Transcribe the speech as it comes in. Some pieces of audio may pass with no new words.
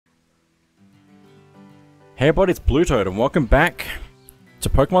Hey everybody, it's BlueToad and welcome back to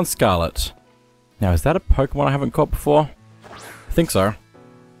Pokemon Scarlet. Now, is that a Pokemon I haven't caught before? I think so.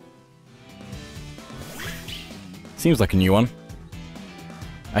 Seems like a new one.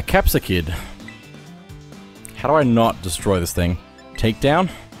 A Capsakid. How do I not destroy this thing?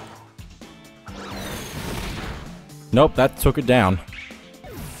 Takedown? Nope, that took it down.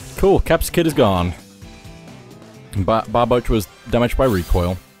 Cool, Capsakid is gone. Barboach was damaged by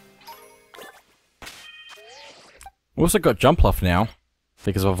recoil. We also got Jumpluff now,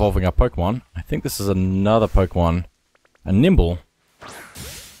 because of evolving our Pokemon. I think this is another Pokemon. A Nimble.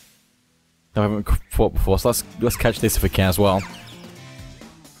 That I haven't fought before, so let's catch this if we can as well.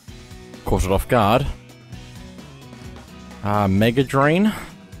 Caught it off guard. Mega Drain.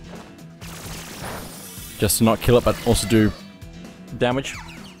 Just to not kill it, but also do damage.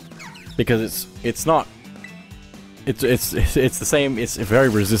 Because it's not... It's the same, it's very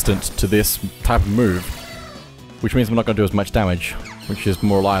resistant to this type of move. Which means I'm not going to do as much damage, which is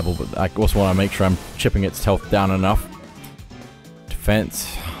more reliable, but I also want to make sure I'm chipping its health down enough.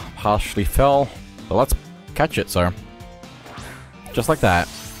 Defense, harshly fell, but let's catch it, so. Just like that.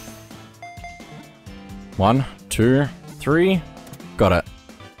 1, 2, 3, got it.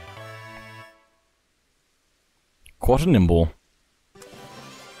 Caught a Nimble.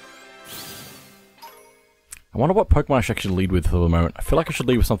 I wonder what Pokemon I should actually lead with for the moment. I feel like I should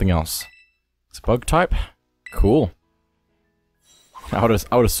lead with something else. It's a bug type? Cool. I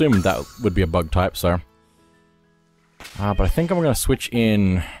would assume that would be a bug type, so. But I think I'm going to switch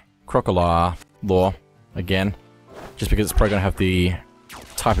in Crocodile Law again. Just because it's probably going to have the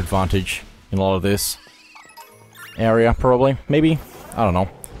type advantage in a lot of this area, probably. Maybe? I don't know.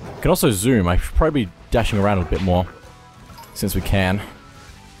 I can also zoom. I should probably be dashing around a bit more. Since we can.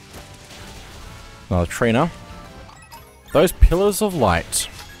 Another trainer. Those pillars of light.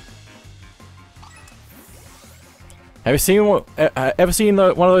 Have you seen one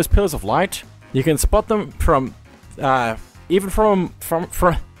of those pillars of light? You can spot them from, even from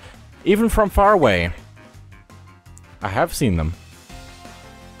far away. I have seen them.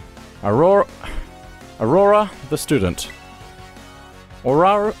 Aurora the student.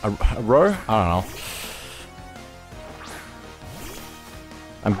 Aurora, I don't know.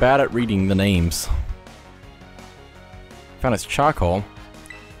 I'm bad at reading the names. Found its charcoal.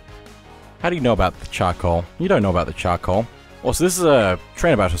 How do you know about the charcoal? You don't know about the charcoal. Also, this is a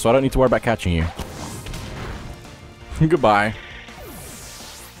trainer battle, so I don't need to worry about catching you. Goodbye.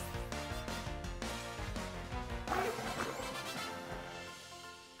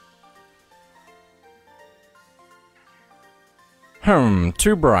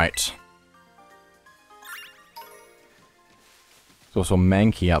 Too bright. There's also a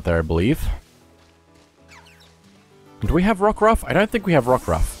Mankey out there, I believe. Do we have Rockruff? I don't think we have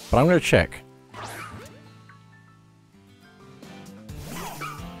Rockruff, but I'm going to check.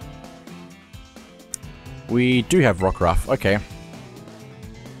 We do have Rockruff, okay.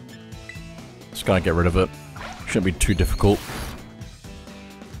 Just gonna get rid of it. Shouldn't be too difficult.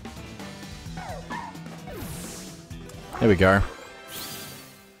 There we go.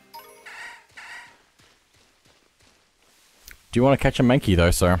 Do you want to catch a Mankey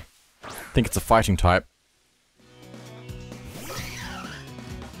though, sir? I think it's a fighting type.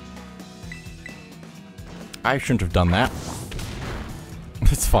 I shouldn't have done that.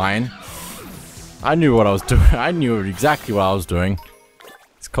 It's fine. I knew what I was doing. I knew exactly what I was doing.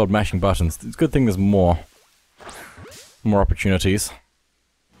 It's called mashing buttons. It's a good thing there's more opportunities.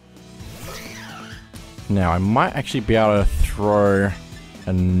 Now, I might actually be able to throw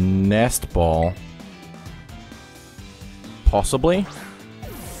a nest ball. Possibly.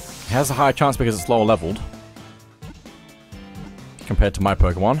 It has a higher chance because it's lower leveled. Compared to my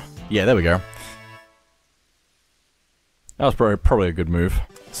Pokemon. Yeah, there we go. That was probably a good move.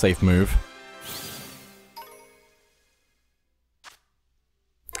 Safe move.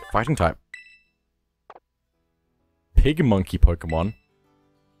 Fighting type. Pig monkey Pokemon.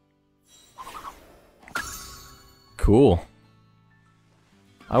 Cool.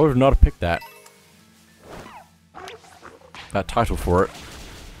 I would have not have picked that. That title for it.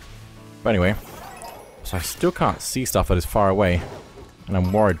 But anyway. So I still can't see stuff that is far away. And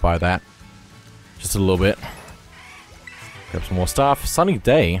I'm worried by that. Just a little bit. Grab some more stuff. Sunny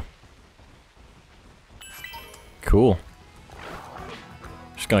day. Cool.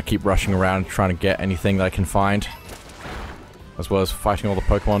 Just gonna keep rushing around trying to get anything that I can find. As well as fighting all the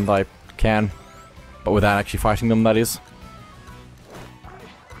Pokemon that I can. But without actually fighting them, that is.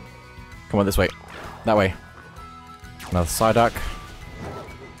 Come on, this way. That way. Another Psyduck.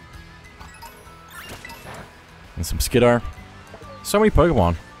 And some Skiddo. So many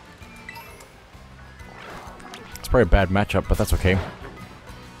Pokemon. probably a bad matchup, but that's okay.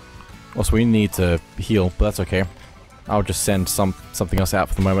 Also, we need to heal, but that's okay. I'll just send something else out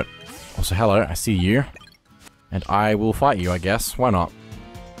for the moment. Also, hello, I see you. And I will fight you, I guess. Why not?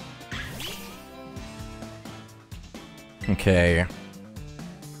 Okay.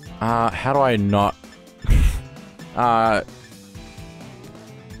 How do I not...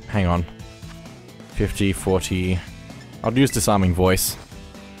 hang on. 50, 40... I'll use Disarming Voice.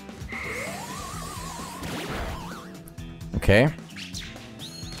 Okay.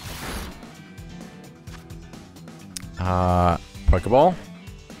 Pokeball.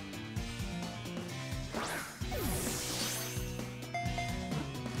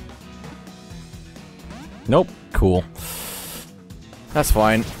 Nope. Cool. That's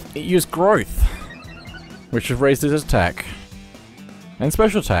fine. It used Growth, which has raised its attack. And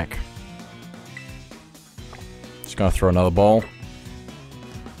special attack. Just gonna throw another ball.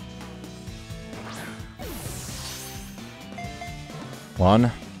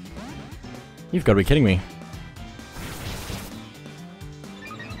 One. You've got to be kidding me.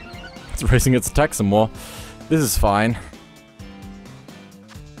 It's raising its attack some more. This is fine.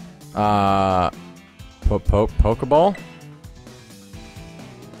 Pokeball?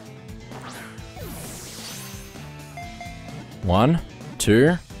 One,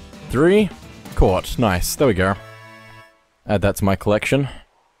 two, three. Caught. Nice. There we go. Add that to my collection.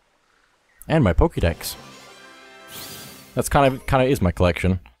 And my Pokédex. That's kind of is my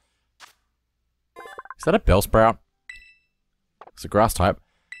collection. Is that a Bellsprout? It's a grass type.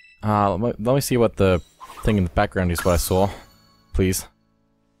 Let me see what the thing in the background is, what I saw. Please.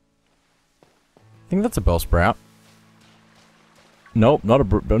 I think that's a Bellsprout. Nope, not a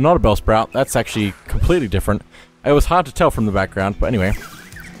Bellsprout. That's actually completely different. It was hard to tell from the background, but anyway.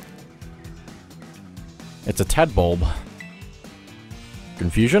 It's a Tadbulb.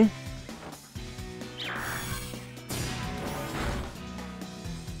 Confusion?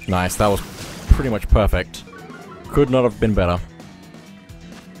 Nice, that was pretty much perfect. Could not have been better.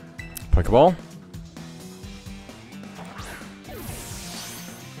 Pokeball.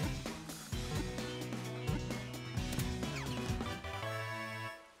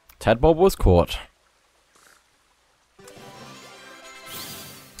 Tadbulb was caught. I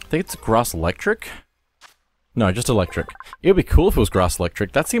think it's Grass Electric? No, just Electric. It would be cool if it was Grass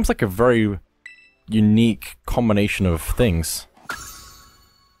Electric. That seems like a very unique combination of things.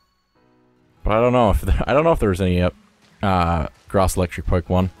 But I don't know if there's any Grass Electric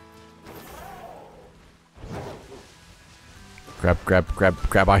Pokemon.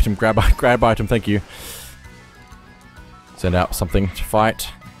 Grab item, grab item, thank you. Send out something to fight.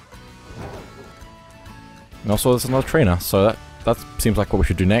 And also there's another trainer, so that seems like what we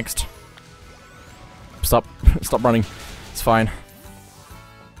should do next. Stop running. It's fine.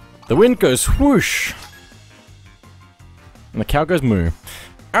 The wind goes whoosh! And the cow goes moo.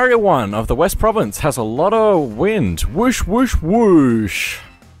 Area 1 of the West Province has a lot of wind. Whoosh, whoosh, whoosh.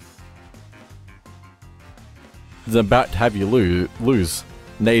 It's about to have you lose.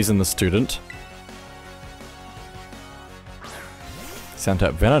 Nays in the student. Sent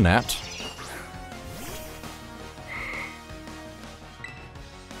out Venonat.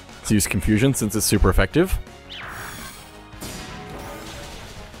 Let's use Confusion since it's super effective.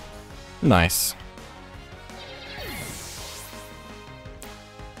 Nice.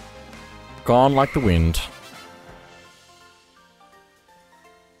 Gone like the wind.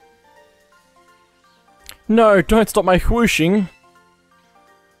 No, don't stop my whooshing!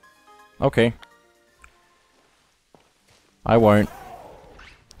 Okay. I won't.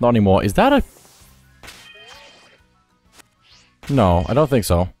 Not anymore. Is that a... No, I don't think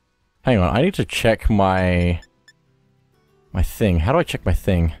so. Hang on, I need to check my thing. How do I check my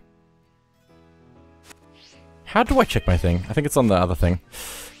thing? How do I check my thing? I think it's on the other thing.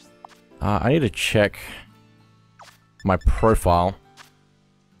 I need to check my profile.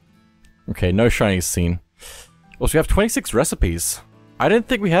 Okay, no shinies seen. Also, we have 26 recipes. I didn't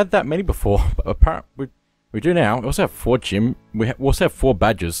think we had that many before, but apparently we do now. We also have 4 gym. We also have 4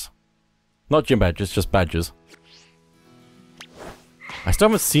 badges. Not gym badges, just badges. I still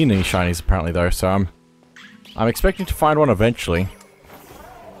haven't seen any shinies apparently though, so I'm expecting to find one eventually.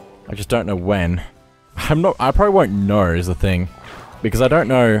 I just don't know when. I probably won't know is the thing, because I don't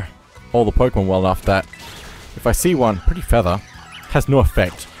know all the Pokemon well enough that if I see one, pretty feather, has no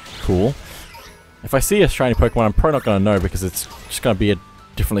effect. Cool. If I see a shiny Pokemon, I'm probably not going to know because it's just going to be a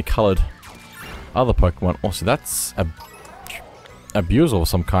differently coloured other Pokemon. Also, that's a Buizel of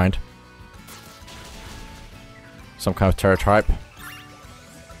some kind. Some kind of Terra type.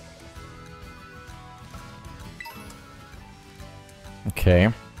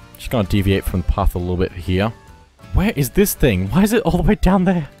 Okay. Just going to deviate from the path a little bit here. Where is this thing? Why is it all the way down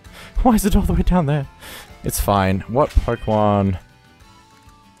there? Why is it all the way down there? It's fine. What Pokemon?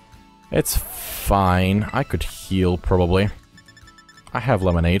 It's fine. I could heal, probably. I have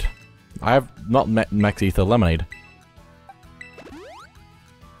Lemonade. I have not Max Ether Lemonade.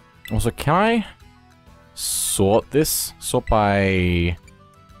 Also, can I sort this? Sort by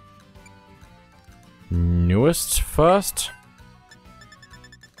newest first?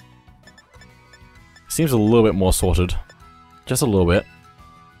 Seems a little bit more sorted. Just a little bit.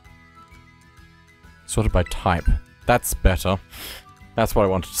 Sorted by type. That's better. That's what I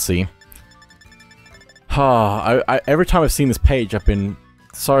wanted to see. Every time I've seen this page, I've been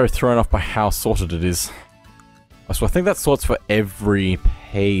so thrown off by how sorted it is. So I think that sorts for every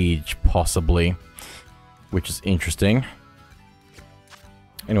page, possibly. Which is interesting.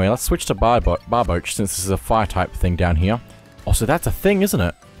 Anyway, let's switch to Barboach, since this is a fire type thing down here. Oh, so that's a thing, isn't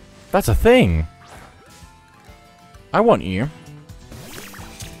it? That's a thing! I want you.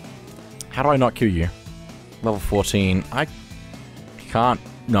 How do I not kill you? Level 14. I can't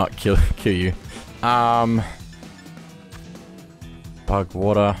not kill you. Bug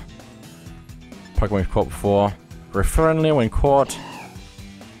water. Pokemon we've caught before. Very friendly when caught.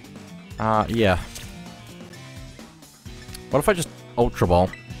 Yeah. What if I just Ultra Ball?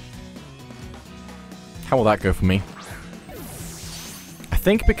 How will that go for me? I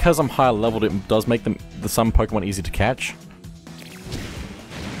think because I'm higher leveled, it does make some Pokemon easy to catch.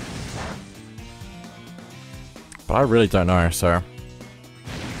 But I really don't know, so...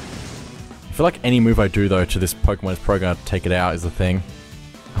 I feel like any move I do, though, to this Pokemon is probably going to take it out, is the thing.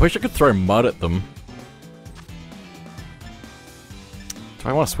 I wish I could throw mud at them. Do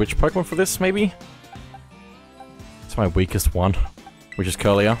I want to switch Pokemon for this, maybe? It's my weakest one, which is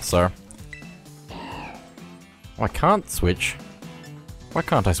Curlier, so... Oh, I can't switch. Why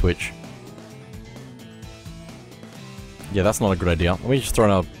can't I switch? Yeah, that's not a good idea. Let me just throw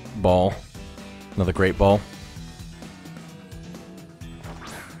another ball. Another Great Ball.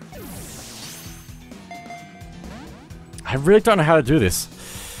 I really don't know how to do this.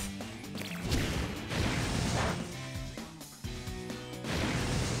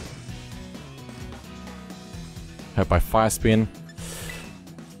 Hope I Fire Spin.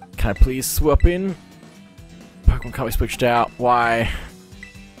 Can I please swap in? Pokemon can't be switched out. Why?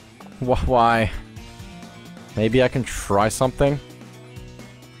 Why? Maybe I can try something?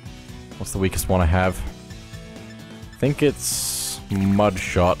 What's the weakest one I have? I think it's Mud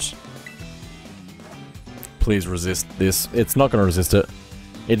Shot. Please resist this. It's not going to resist it.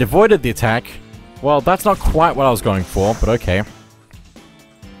 It avoided the attack. Well, that's not quite what I was going for, but okay.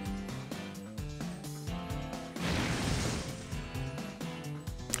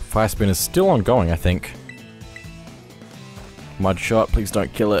 Fire Spin is still ongoing, I think. Mud Shot, please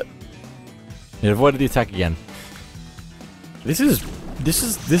don't kill it. It avoided the attack again. This is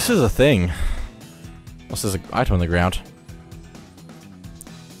a thing. What's this item on the ground?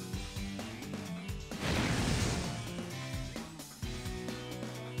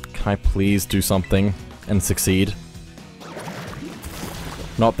 Can I please do something and succeed?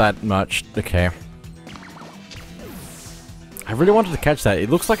 Not that much. Okay. I really wanted to catch that.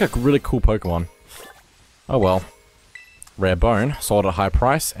 It looks like a really cool Pokemon. Oh well. Rare Bone, sold at a high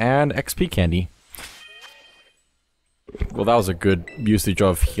price, and XP Candy. Well, that was a good usage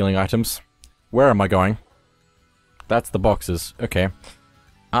of healing items. Where am I going? That's the boxes. Okay.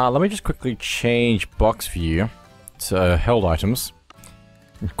 Let me just quickly change box view to held items.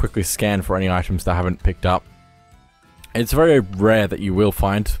 Quickly scan for any items that I haven't picked up. It's very rare that you will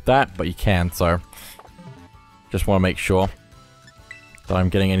find that, but you can, so... Just want to make sure that I'm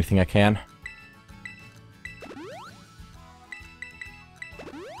getting anything I can.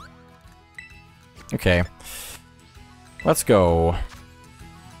 Okay. Let's go. I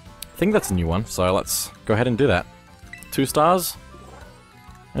think that's a new one, so let's go ahead and do that. 2 stars.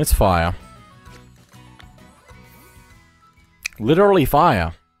 And it's fire. Literally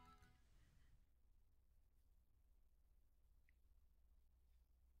fire.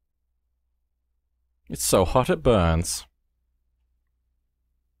 It's so hot it burns.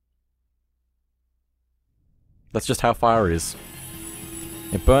 That's just how fire is.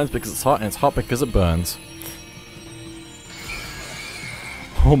 It burns because it's hot, and it's hot because it burns.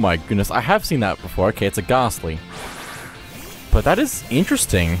 Oh my goodness, I have seen that before. Okay, it's a Gastly. But that is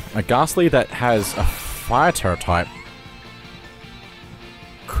interesting. A Gastly that has a fire terror type.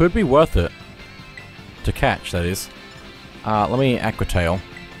 Could be worth it to catch, that is. Let me Aqua Tail.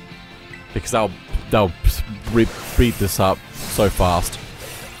 Because they'll beat this up so fast.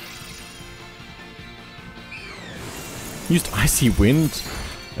 Used Icy Wind.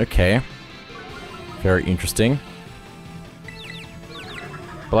 Okay. Very interesting.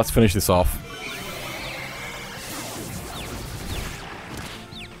 But let's finish this off.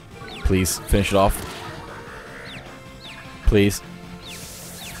 Please, finish it off. Please.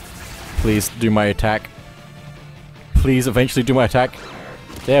 Please, do my attack. Please, eventually do my attack.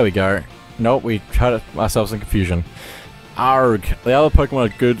 There we go. Nope, we had ourselves in confusion. Arg! The other Pokemon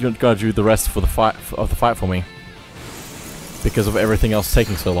are gonna do the rest for the fight for me. Because of everything else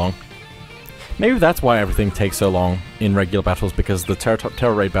taking so long. Maybe that's why everything takes so long in regular battles, because the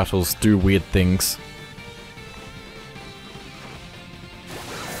Terra Raid battles do weird things.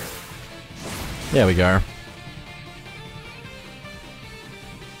 There we go.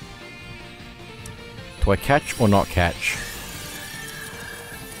 Do I catch or not catch?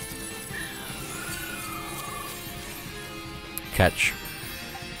 Catch.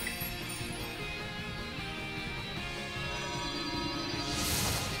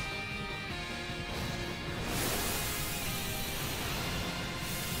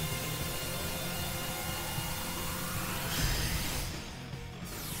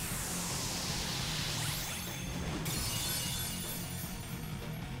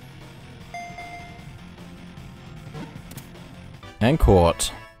 And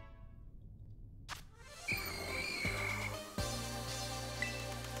caught.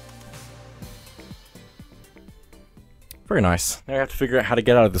 Very nice. Now I have to figure out how to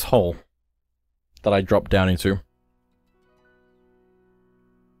get out of this hole that I dropped down into.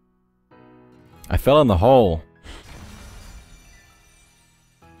 I fell in the hole.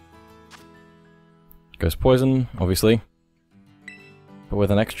 Goes poison, obviously. But with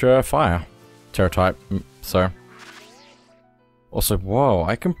an extra fire. Terra type, so. Also, whoa,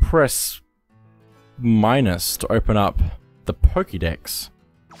 I can press minus to open up the Pokédex.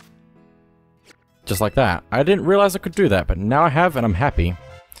 Just like that. I didn't realize I could do that, but now I have and I'm happy.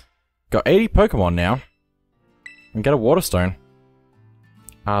 Got 80 Pokemon now. And get a Water Stone.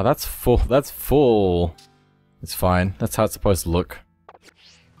 Ah, that's full. That's full. It's fine. That's how it's supposed to look.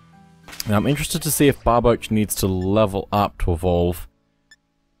 Now, I'm interested to see if Barboach needs to level up to evolve.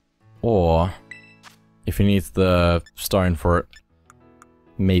 Or if he needs the stone for it.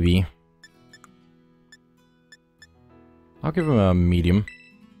 Maybe. I'll give him a medium.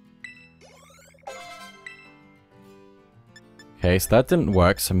 Okay, so that didn't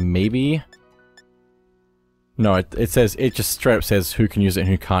work, so maybe... No, it says, it just straight up says who can use it and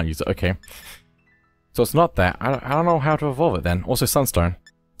who can't use it, okay. So it's not that. I don't know how to evolve it then. Also Sunstone.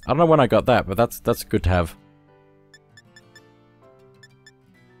 I don't know when I got that, but that's good to have.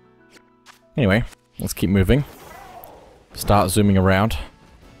 Anyway, let's keep moving. Start zooming around.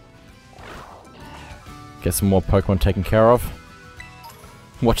 Get some more Pokemon taken care of.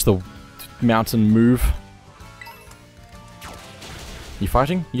 Watch the mountain move. You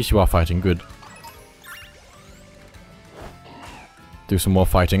fighting? Yes, you are fighting. Good. Do some more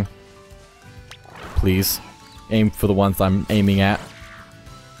fighting. Please. Aim for the ones I'm aiming at.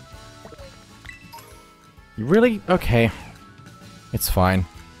 You really? Okay. It's fine.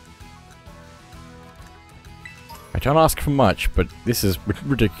 I don't ask for much, but this is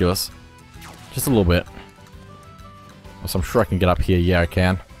ridiculous. Just a little bit. So I'm sure I can get up here. Yeah, I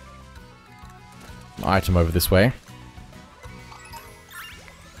can. An item over this way.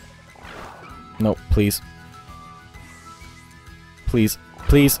 No, please. Please.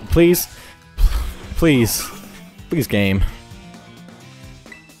 Please. Please. Please. Please, game.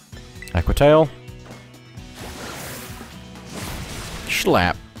 Aquatail.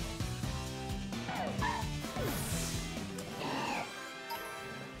 Schlap.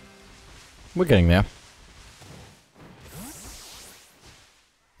 We're getting there.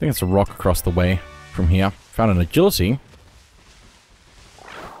 I think it's a rock across the way from here. Found an agility.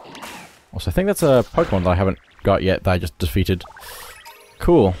 Also, I think that's a Pokemon that I haven't got yet that I just defeated.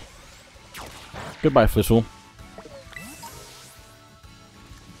 Cool. Goodbye, Flittle.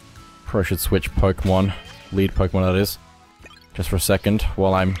 Probably should switch Pokemon. Lead Pokemon, that is. Just for a second,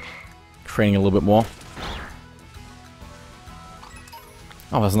 while I'm training a little bit more.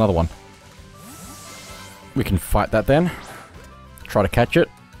 Oh, there's another one. We can fight that then. Try to catch it.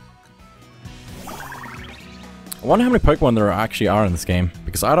 I wonder how many Pokemon there actually are in this game,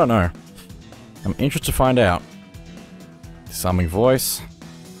 because I don't know. I'm interested to find out. Disarming Voice.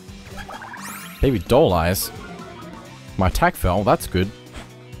 Baby Doll Eyes. My attack fell, that's good.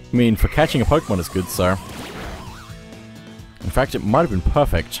 I mean, for catching a Pokemon is good, so... In fact, it might have been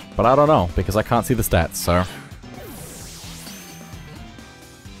perfect, but I don't know, because I can't see the stats, so...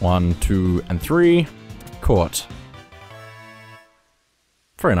 1, 2, and 3. Caught.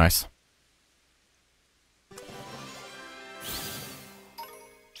 Very nice.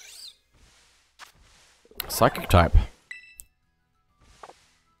 Psychic type.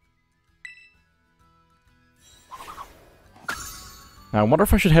 Now, I wonder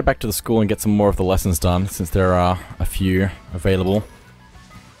if I should head back to the school and get some more of the lessons done, since there are a few available.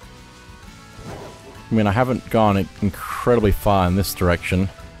 I mean, I haven't gone incredibly far in this direction.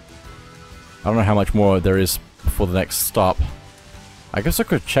 I don't know how much more there is before the next stop. I guess I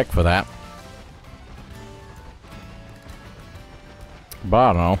could check for that. But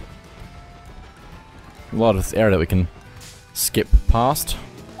I don't know. A lot of this area that we can skip past,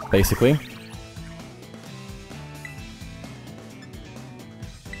 basically.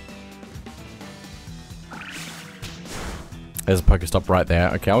 There's a Pokestop right there.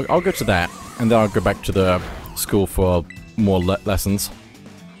 Okay, I'll go to that, and then I'll go back to the school for more lessons.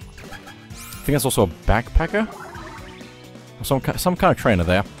 I think there's also a backpacker? Or some kind of trainer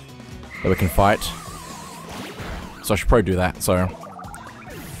there that we can fight. So I should probably do that, so...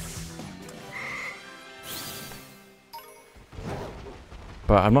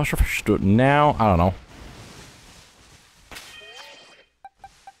 But I'm not sure if I should do it now. I don't know.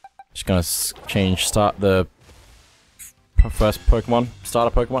 Just gonna start the first Pokemon.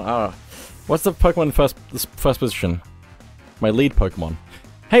 Starter Pokemon? I don't know. What's the Pokemon in first position? My lead Pokemon.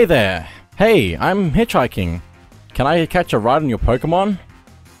 Hey there! Hey, I'm hitchhiking. Can I catch a ride on your Pokemon?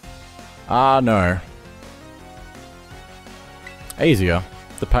 Ah, no. Asia,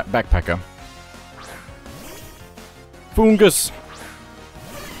 the backpacker. Fungus!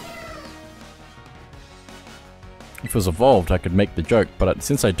 If it was evolved, I could make the joke, but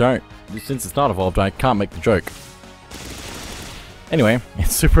since it's not evolved, I can't make the joke. Anyway,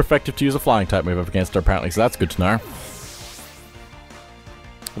 it's super effective to use a flying type move up against her apparently, so that's good to know.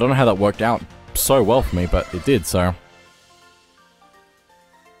 I don't know how that worked out so well for me, but it did, so...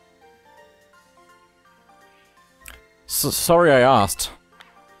 Sorry I asked.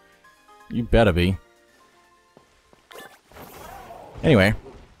 You better be. Anyway,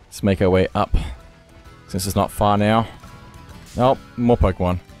 let's make our way up. Since it's not far now. Oh, more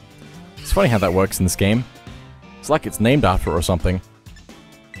Pokemon. It's funny how that works in this game. It's like it's named after it or something.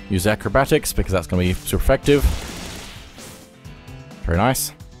 Use acrobatics because that's going to be super effective. Very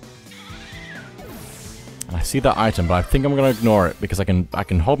nice. And I see that item, but I think I'm going to ignore it because I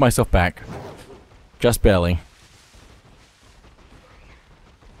can hold myself back. Just barely.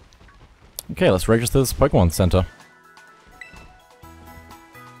 Okay, let's register this Pokemon Center.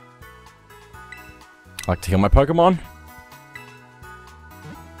 I like to heal my Pokemon.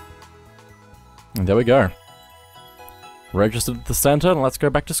 And there we go. Registered at the center, and let's go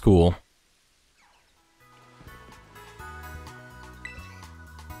back to school.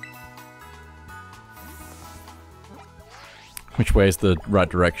 Which way is the right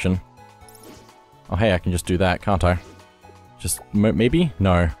direction? Oh hey, I can just do that, can't I? Just maybe?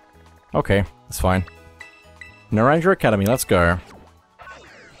 No. Okay, that's fine. Naranja Academy, let's go.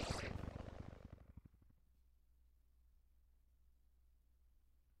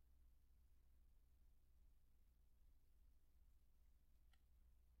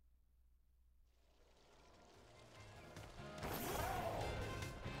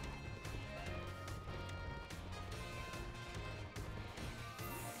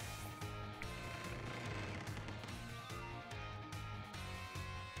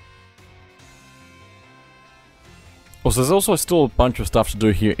 Also, there's also still a bunch of stuff to do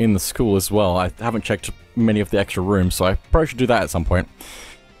here in the school as well. I haven't checked many of the extra rooms, so I probably should do that at some point.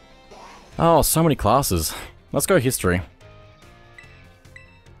 Oh, so many classes. Let's go history.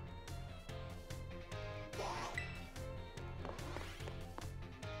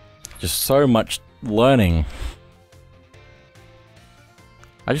 Just so much learning.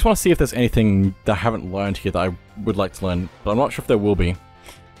 I just want to see if there's anything that I haven't learned here that I would like to learn, but I'm not sure if there will be.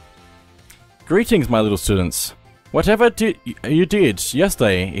 Greetings, my little students. Whatever you did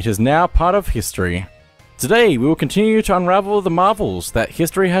yesterday, it is now part of history. Today, we will continue to unravel the marvels that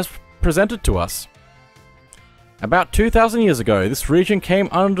history has presented to us. About 2,000 years ago, this region came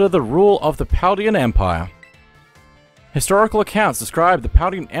under the rule of the Paldean Empire. Historical accounts describe the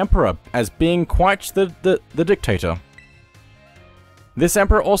Paldean Emperor as being quite the dictator. This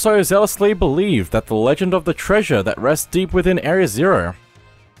emperor also zealously believed that the legend of the treasure that rests deep within Area Zero.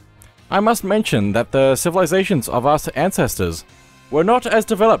 I must mention that the civilizations of our ancestors were not as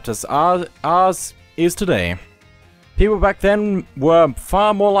developed as ours is today. People back then were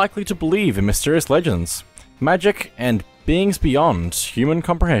far more likely to believe in mysterious legends, magic, and beings beyond human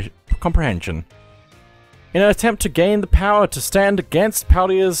comprehension. In an attempt to gain the power to stand against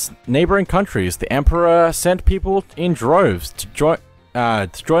Paldea's neighboring countries, the Emperor sent people in droves to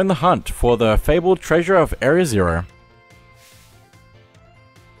join the hunt for the fabled treasure of Area Zero.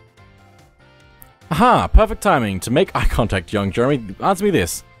 Aha! Perfect timing to make eye contact, young Jeremy. Answer me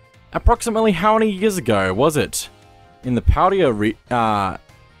this. Approximately how many years ago was it in the Paldean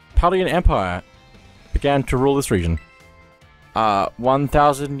Empire began to rule this region.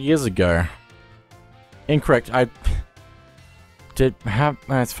 1,000 years ago. Incorrect. I did have...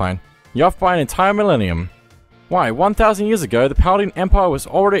 That's fine. You're off by an entire millennium. Why? 1,000 years ago, the Paldean Empire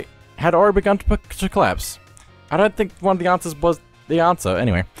had already begun to collapse. I don't think one of the answers was the answer.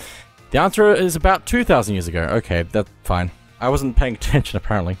 Anyway, the answer is about 2,000 years ago. Okay, that's fine. I wasn't paying attention,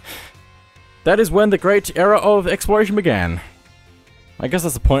 apparently. That is when the great era of exploration began. I guess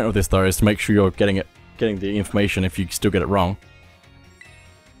that's the point of this, though, is to make sure you're getting the information if you still get it wrong.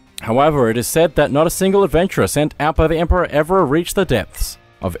 However, it is said that not a single adventurer sent out by the Emperor ever reached the depths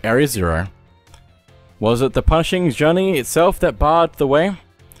of Area Zero. Was it the punishing journey itself that barred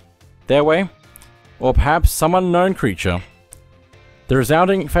their way? Or perhaps some unknown creature? The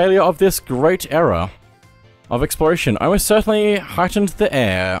resounding failure of this great era of exploration almost certainly heightened the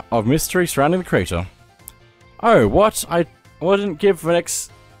air of mystery surrounding the crater. Oh, what I wouldn't give what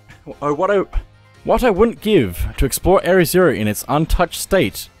I wouldn't give to explore Area Zero in its untouched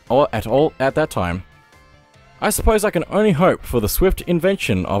state at that time. I suppose I can only hope for the swift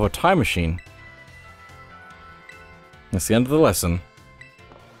invention of a time machine. That's the end of the lesson.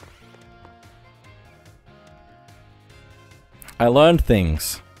 I learned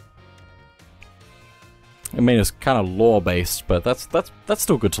things. I mean, it's kind of lore-based, but that's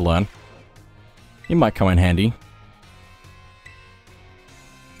still good to learn. It might come in handy.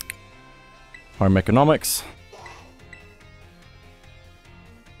 Home economics.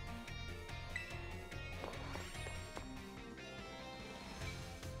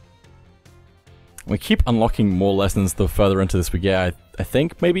 We keep unlocking more lessons the further into this we get, I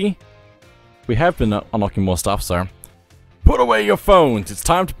think, maybe? We have been unlocking more stuff, so... Put away your phones, it's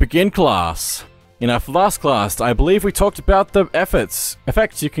time to begin class! In our last class, I believe we talked about the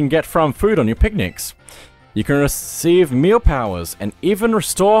effects you can get from food on your picnics. You can receive meal powers, and even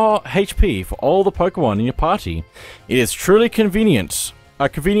restore HP for all the Pokemon in your party. It is truly a convenient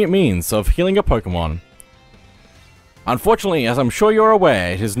means of healing your Pokemon. Unfortunately, as I'm sure you're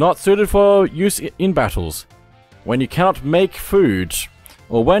aware, it is not suited for use in battles. When you cannot make food,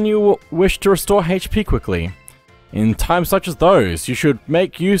 or when you wish to restore HP quickly. In times such as those, you should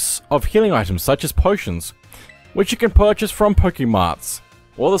make use of healing items such as potions, which you can purchase from Pokemarts,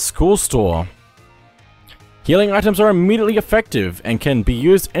 or the school store. Healing items are immediately effective and can be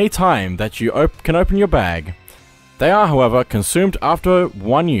used any time that you can open your bag. They are, however, consumed after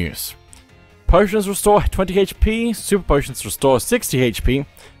one use. Potions restore 20 HP, Super Potions restore 60 HP,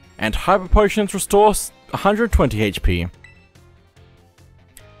 and Hyper Potions restore 120 HP.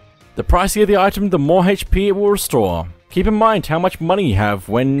 The pricier the item, the more HP it will restore. Keep in mind how much money you have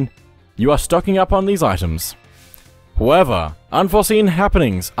when you are stocking up on these items. However, unforeseen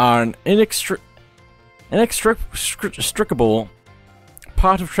happenings are an inextricable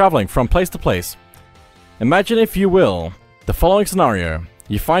part of traveling from place to place. Imagine, if you will, the following scenario.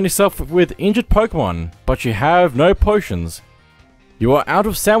 You find yourself with injured Pokemon, but you have no potions. You are out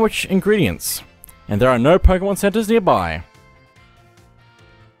of sandwich ingredients, and there are no Pokemon centers nearby.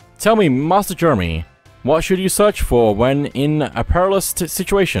 Tell me, Master Jeremy, what should you search for when in a perilous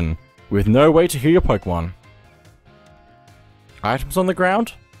situation with no way to heal your Pokemon? Items on the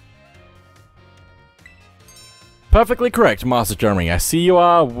ground? Perfectly correct, Master Jeremy. I see you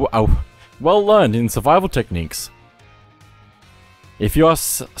are well learned in survival techniques. If you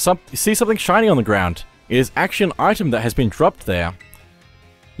see something shiny on the ground, it is actually an item that has been dropped there.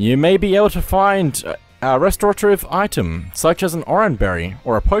 You may be able to find a restorative item, such as an Oran Berry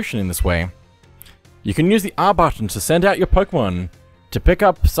or a potion in this way. You can use the R button to send out your Pokemon to pick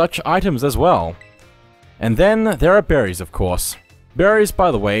up such items as well. And then there are berries, of course. Berries, by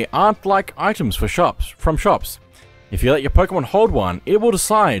the way, aren't like items from shops. If you let your Pokemon hold one, it will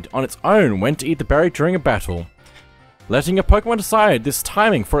decide on its own when to eat the berry during a battle. Letting your Pokemon decide this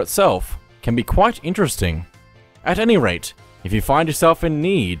timing for itself can be quite interesting. At any rate, if you find yourself in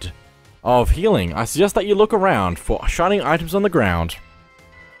need of healing, I suggest that you look around for shining items on the ground.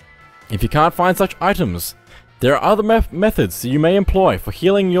 If you can't find such items, there are other methods you may employ for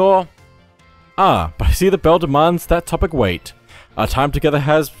healing your... but I see the bell demands that topic wait. Our time together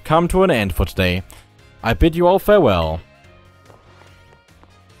has come to an end for today. I bid you all farewell.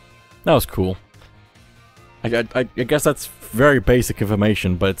 That was cool. I guess that's very basic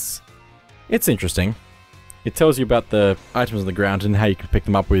information, but it's interesting. It tells you about the items on the ground and how you can pick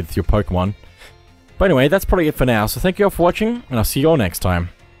them up with your Pokemon. But anyway, that's probably it for now, so thank you all for watching, and I'll see you all next time.